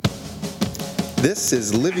This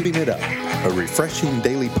is Living It Up, a refreshing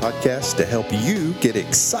daily podcast to help you get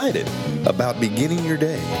excited about beginning your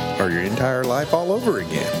day or your entire life all over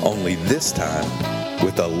again. Only this time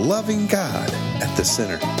with a loving God at the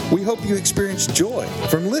center. We hope you experience joy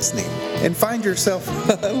from listening and find yourself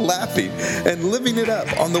laughing and living it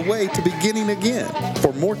up on the way to beginning again.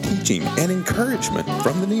 For more teaching and encouragement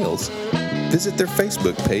from the Neils, visit their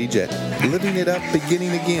Facebook page at Living It Up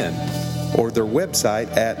Beginning Again or their website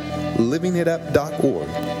at livingitup.org.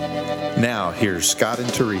 Now, here's Scott and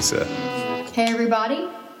Teresa. Hey, everybody.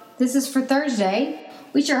 This is for Thursday.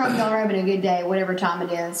 We sure hope y'all are having a good day, whatever time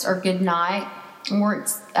it is, or good night. And we're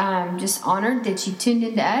just honored that you tuned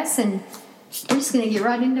into us, and we're just going to get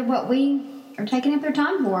right into what we are taking up their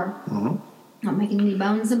time for. Mm-hmm. Not making any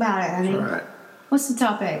bones about it. I mean, right. What's the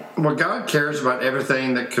topic? Well, God cares about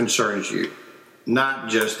everything that concerns you, not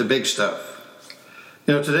just the big stuff.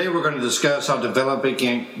 You know, today we're going to discuss how developing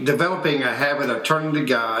a habit of turning to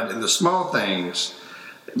God in the small things.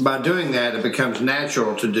 By doing that, it becomes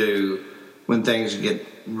natural to do when things get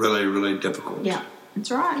really, really difficult. Yeah, that's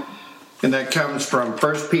right. And that comes from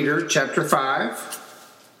 1 Peter chapter 5,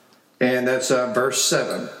 and that's verse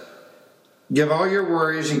 7. Give all your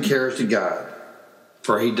worries and cares to God,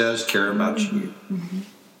 for He does care about you.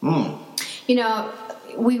 Mm. You know,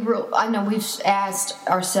 I know we've asked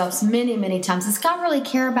ourselves many, many times, does God really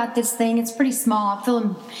care about this thing? It's pretty small. I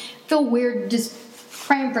feel weird just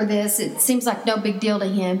praying for this. It seems like no big deal to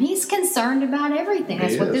Him. He's concerned about everything.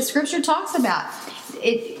 That's what this scripture talks about.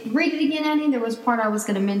 Read it again, Annie. There was part I was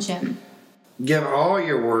going to mention. Give all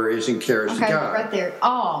your worries and cares to God. Okay, right there.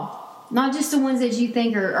 All. Not just the ones that you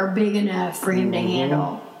think are big enough for Him to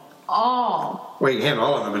handle. All. Well, you can handle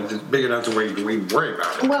all of them, but it's big enough to where we worry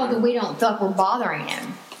about it. Well, that we don't feel like we're bothering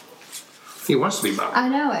Him. He wants to be bothered. I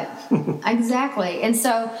know it. Exactly. And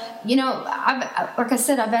so, you know, like I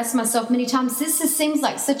said, I've asked myself many times, this just seems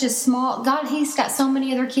like such a small... God, He's got so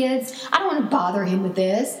many other kids. I don't want to bother Him with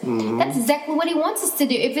this. Mm-hmm. That's exactly what He wants us to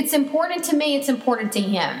do. If it's important to me, it's important to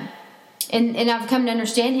Him. And I've come to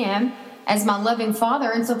understand Him as my loving Father.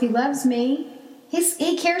 And so if He loves me,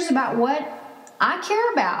 He cares about what I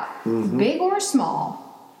care about, big or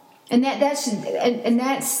small. And that's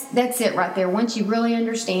it right there. Once you really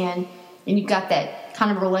understand and you've got that kind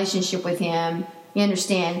of relationship with Him, you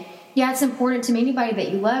understand, yeah, it's important to me. Anybody that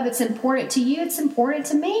you love, it's important to you, it's important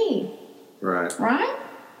to me. Right. Right?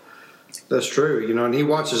 That's true. You know, and He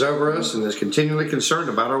watches over us and is continually concerned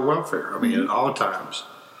about our welfare. I mean, at all times.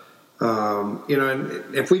 You know,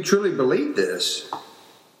 and if we truly believe this,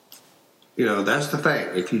 you know, that's the thing.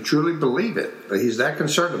 If you truly believe it, that He's that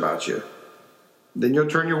concerned about you, then you'll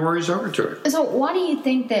turn your worries over to Him. So why do you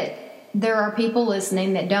think that there are people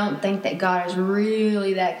listening that don't think that God is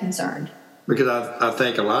really that concerned? Because I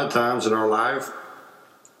think a lot of times in our life,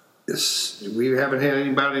 we haven't had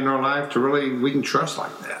anybody in our life we can trust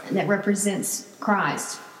like that. And that represents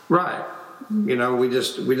Christ. Right. Mm-hmm. You know, we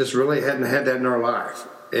just really hadn't had that in our life.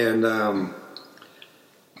 And, I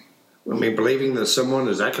mean, believing that someone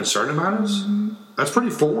is that concerned about us, that's pretty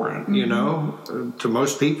foreign, you know, to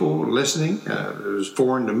most people listening. It was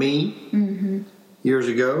foreign to me years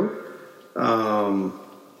ago. I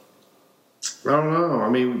don't know. I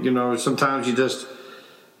mean, you know, sometimes you just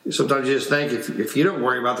think if you don't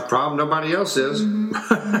worry about the problem, nobody else is. You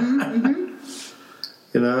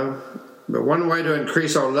know, but one way to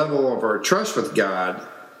increase our level of our trust with God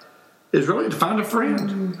is really to find a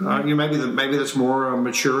friend. Maybe that's more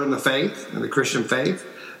mature in the faith, in the Christian faith.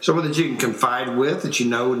 Someone that you can confide with, that you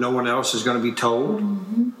know no one else is going to be told.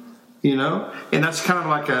 You know, and that's kind of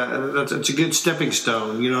like it's a good stepping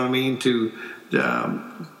stone. You know what I mean? To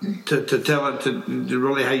tell it to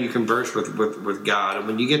really how you converse with God, and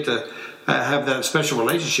when you get to have that special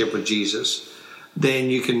relationship with Jesus, then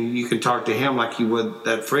you can talk to Him like you would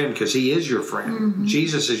that friend, because He is your friend.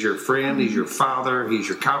 Jesus is your friend. He's your Father. He's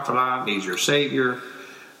your confidant. He's your Savior.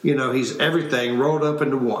 You know, He's everything rolled up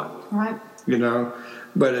into one. Right. You know,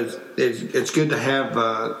 but it's good to have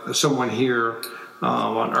someone here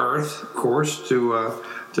on earth, of course, to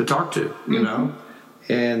talk to. You know,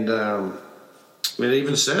 and it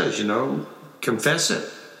even says, you know, confess it.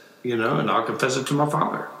 You know, and I'll confess it to my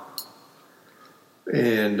Father.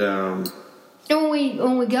 And when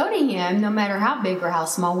we go to Him, no matter how big or how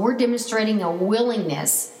small, we're demonstrating a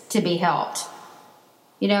willingness to be helped.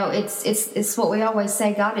 You know, it's what we always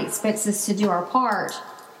say. God expects us to do our part,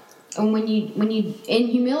 and when you in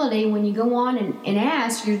humility, when you go on and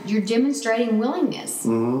ask, you're demonstrating willingness.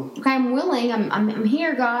 Okay, I'm willing. I'm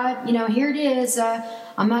here, God. You know, here it is.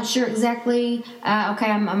 I'm not sure exactly. Okay,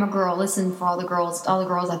 I'm a girl. Listen, for all the girls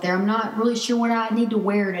out there, I'm not really sure what I need to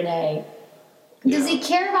wear today. Does he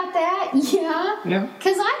care about that? Yeah. Yeah.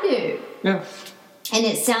 Because I do. Yeah. And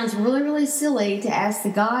it sounds really, really silly to ask the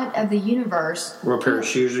God of the universe. What pair of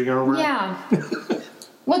shoes are you going to wear? Yeah.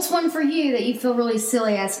 What's one for you that you feel really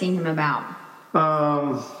silly asking him about?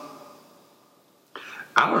 I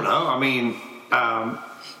don't know. I mean,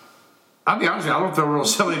 I'll be honest with you, I don't feel real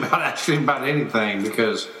silly about asking him about anything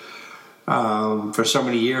because for so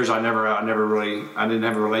many years I didn't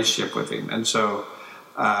have a relationship with him, and so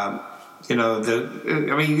I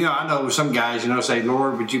know some guys say,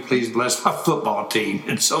 Lord, would you please bless my football team,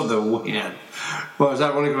 and so they'll win. Well, is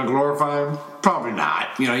that really going to glorify him? Probably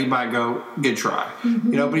not. He might go, good try.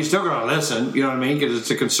 Mm-hmm. But he's still going to listen. You know what I mean? Because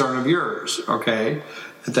it's a concern of yours. Okay,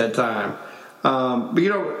 at that time. But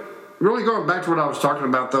really going back to what I was talking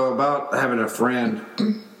about, though, about having a friend,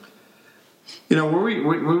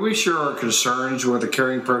 when we share our concerns with a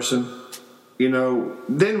caring person,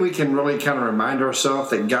 then we can really kind of remind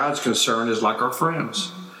ourselves that God's concern is like our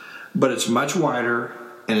friends, but it's much wider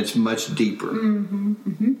and it's much deeper. Mm-hmm.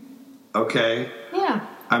 Mm-hmm. Okay? Yeah.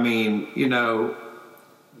 I mean,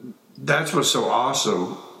 that's what's so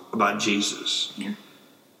awesome about Jesus,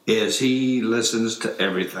 is he listens to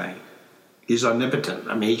everything. He's omnipotent.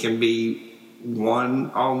 I mean, he can be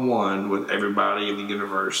one-on-one with everybody in the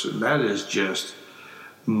universe, and that is just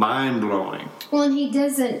mind-blowing. Well, and he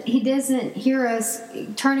doesn't hear us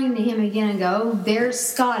turning to him again and go, there's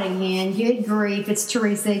Scott again, good grief, it's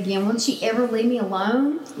Teresa again, won't she ever leave me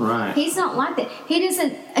alone? Right. He's not like that. He's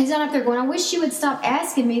not up there going, I wish you would stop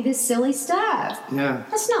asking me this silly stuff. Yeah.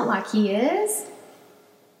 That's not like he is.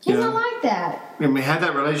 He's not like that. I mean, had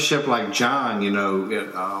that relationship like John,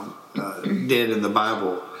 did in the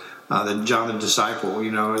Bible. John the disciple,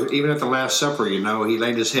 even at the Last Supper, he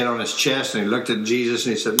laid his head on his chest and he looked at Jesus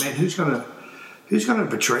and he said, man, who's gonna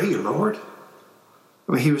betray you, Lord?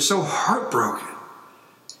 I mean, he was so heartbroken.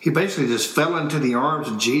 He basically just fell into the arms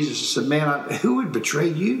of Jesus and said, man, who would betray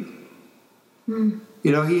you?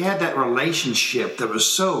 He had that relationship that was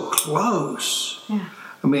so close. Yeah.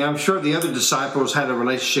 I mean, I'm sure the other disciples had a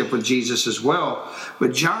relationship with Jesus as well,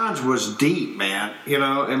 but John's was deep, man. He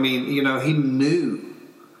knew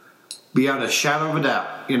beyond a shadow of a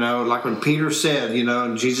doubt, like when Peter said,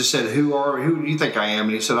 and Jesus said, who do you think I am?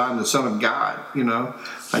 And he said, I'm the Son of God,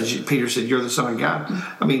 Peter said, you're the Son of God.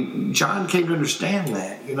 I mean, John came to understand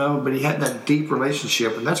that, but he had that deep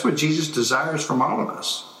relationship, and that's what Jesus desires from all of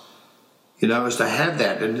us, is to have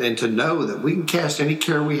that and to know that we can cast any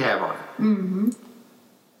care we have on it. Mm-hmm.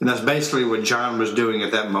 And that's basically what John was doing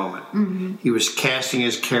at that moment. Mm-hmm. He was casting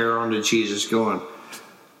his care onto Jesus, going,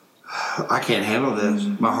 I can't handle this.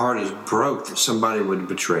 Mm-hmm. My heart is broke that somebody would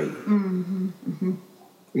betray you. Mm-hmm.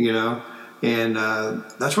 Mm-hmm. And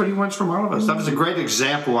that's what he wants from all of us. Mm-hmm. That was a great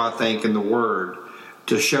example, I think, in the Word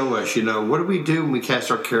to show us, what do we do when we cast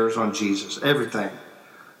our cares on Jesus? Everything.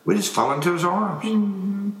 We just fall into his arms.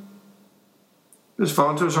 Mm-hmm. Just fall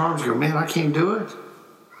into his arms and go, man, I can't do it.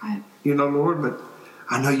 Right. Lord, but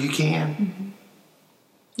I know you can. Mm-hmm.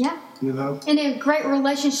 Yeah. And a great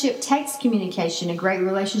relationship takes communication. A great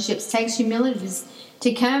relationship takes humility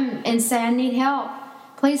to come and say, I need help.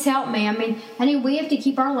 Please help me. I mean, we have to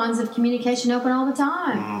keep our lines of communication open all the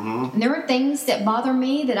time. Mm-hmm. And there are things that bother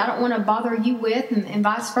me that I don't want to bother you with and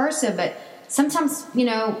vice versa. But sometimes, we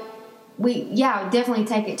definitely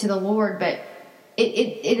take it to the Lord, but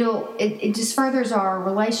it just furthers our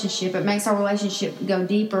relationship. It makes our relationship go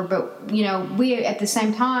deeper. But, we at the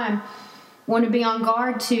same time want to be on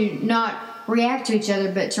guard to not react to each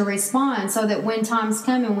other, but to respond, so that when times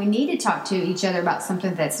come and we need to talk to each other about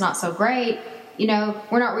something that's not so great,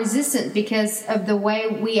 we're not resistant because of the way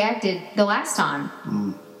we acted the last time.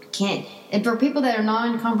 And for people that are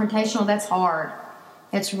non-confrontational, that's hard.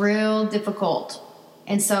 It's real difficult.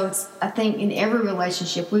 And so I think in every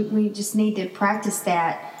relationship, we just need to practice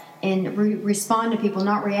that and respond to people,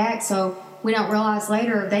 not react. So we don't realize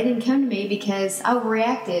later they didn't come to me because I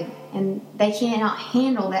overreacted, and they cannot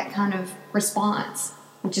handle that kind of response,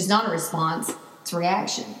 which is not a response, it's a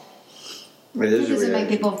reaction. It doesn't make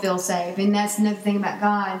people feel safe. And that's another thing about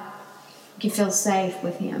God. You can feel safe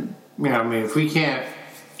with him. Yeah, I mean, if we can't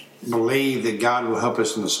believe that God will help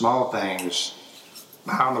us in the small things,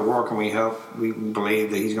 how in the world can we believe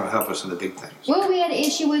that he's going to help us in the big things? Well, we had an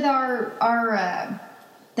issue with our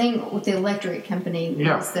thing with the electric company.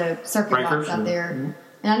 Yeah. It was the circuit breakers box out there. And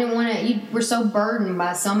I didn't want to, you were so burdened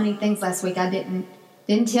by so many things last week, I didn't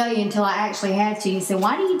tell you until I actually had to. You said,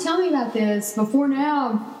 why didn't you tell me about this before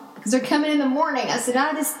now? Because they're coming in the morning. I said,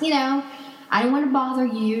 I just, I didn't want to bother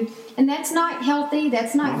you. And that's not healthy.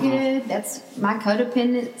 That's not good. That's my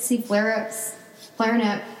codependency flaring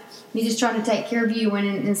up. He's just trying to take care of you. When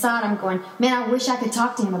inside I'm going, man, I wish I could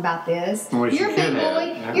talk to him about this. You're a big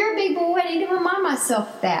boy. Yeah. You're a big boy. I need to remind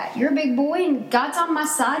myself of that. You're a big boy, and God's on my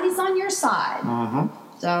side. He's on your side.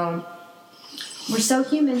 So we're so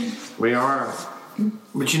human. We are.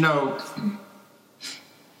 But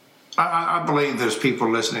I believe there's people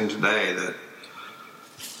listening today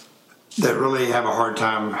that really have a hard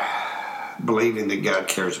time believing that God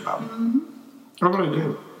cares about them. I really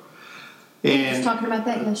do. And I was talking about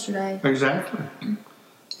that yesterday. Exactly.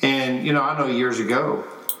 And, I know years ago,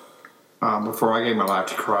 before I gave my life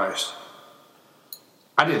to Christ,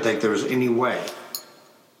 I didn't think there was any way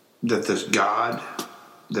that this God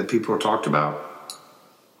that people talked about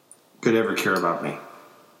could ever care about me.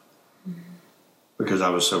 Because I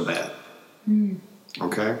was so bad.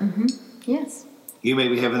 Okay? Yes. You may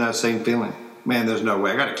be having that same feeling. Man, there's no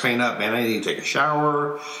way. I got to clean up, man. I need to take a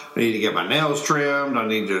shower. I need to get my nails trimmed. I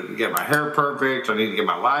need to get my hair perfect. I need to get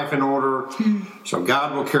my life in order. So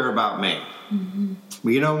God will care about me.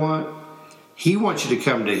 But you know what? He wants you to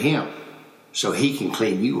come to Him so He can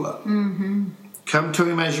clean you up. Come to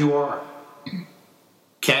Him as you are.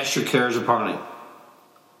 Cast your cares upon Him.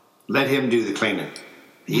 Let Him do the cleaning.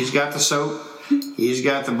 He's got the soap. He's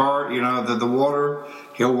got the bar, the water.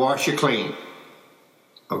 He'll wash you clean.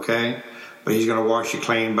 Okay? But He's going to wash you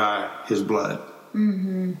clean by His blood.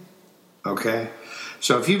 Okay?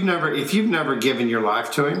 So if you've never given your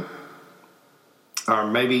life to Him, or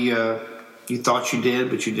maybe you thought you did,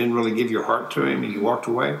 but you didn't really give your heart to Him and you walked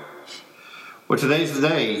away, well, today's the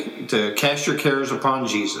day to cast your cares upon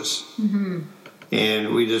Jesus.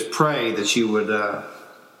 And we just pray that you would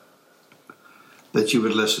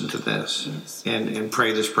listen to this and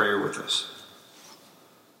pray this prayer with us.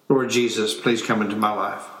 Lord Jesus, please come into my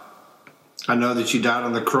life. I know that you died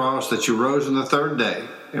on the cross, that you rose on the third day,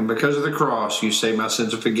 and because of the cross, you say my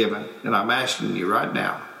sins are forgiven. And I'm asking you right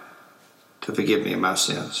now to forgive me of my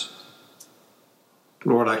sins.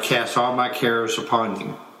 Lord, I cast all my cares upon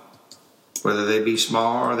you, whether they be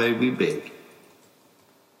small or they be big.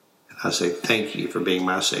 And I say thank you for being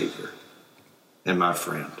my Savior and my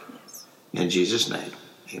friend. In Jesus' name,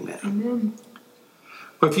 amen.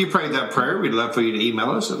 Well, if you prayed that prayer, we'd love for you to email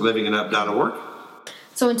us at livingitup.org.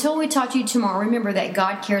 So until we talk to you tomorrow, remember that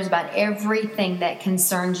God cares about everything that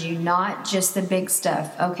concerns you, not just the big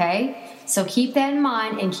stuff, okay? So keep that in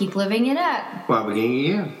mind and keep living it up. While beginning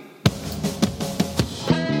again.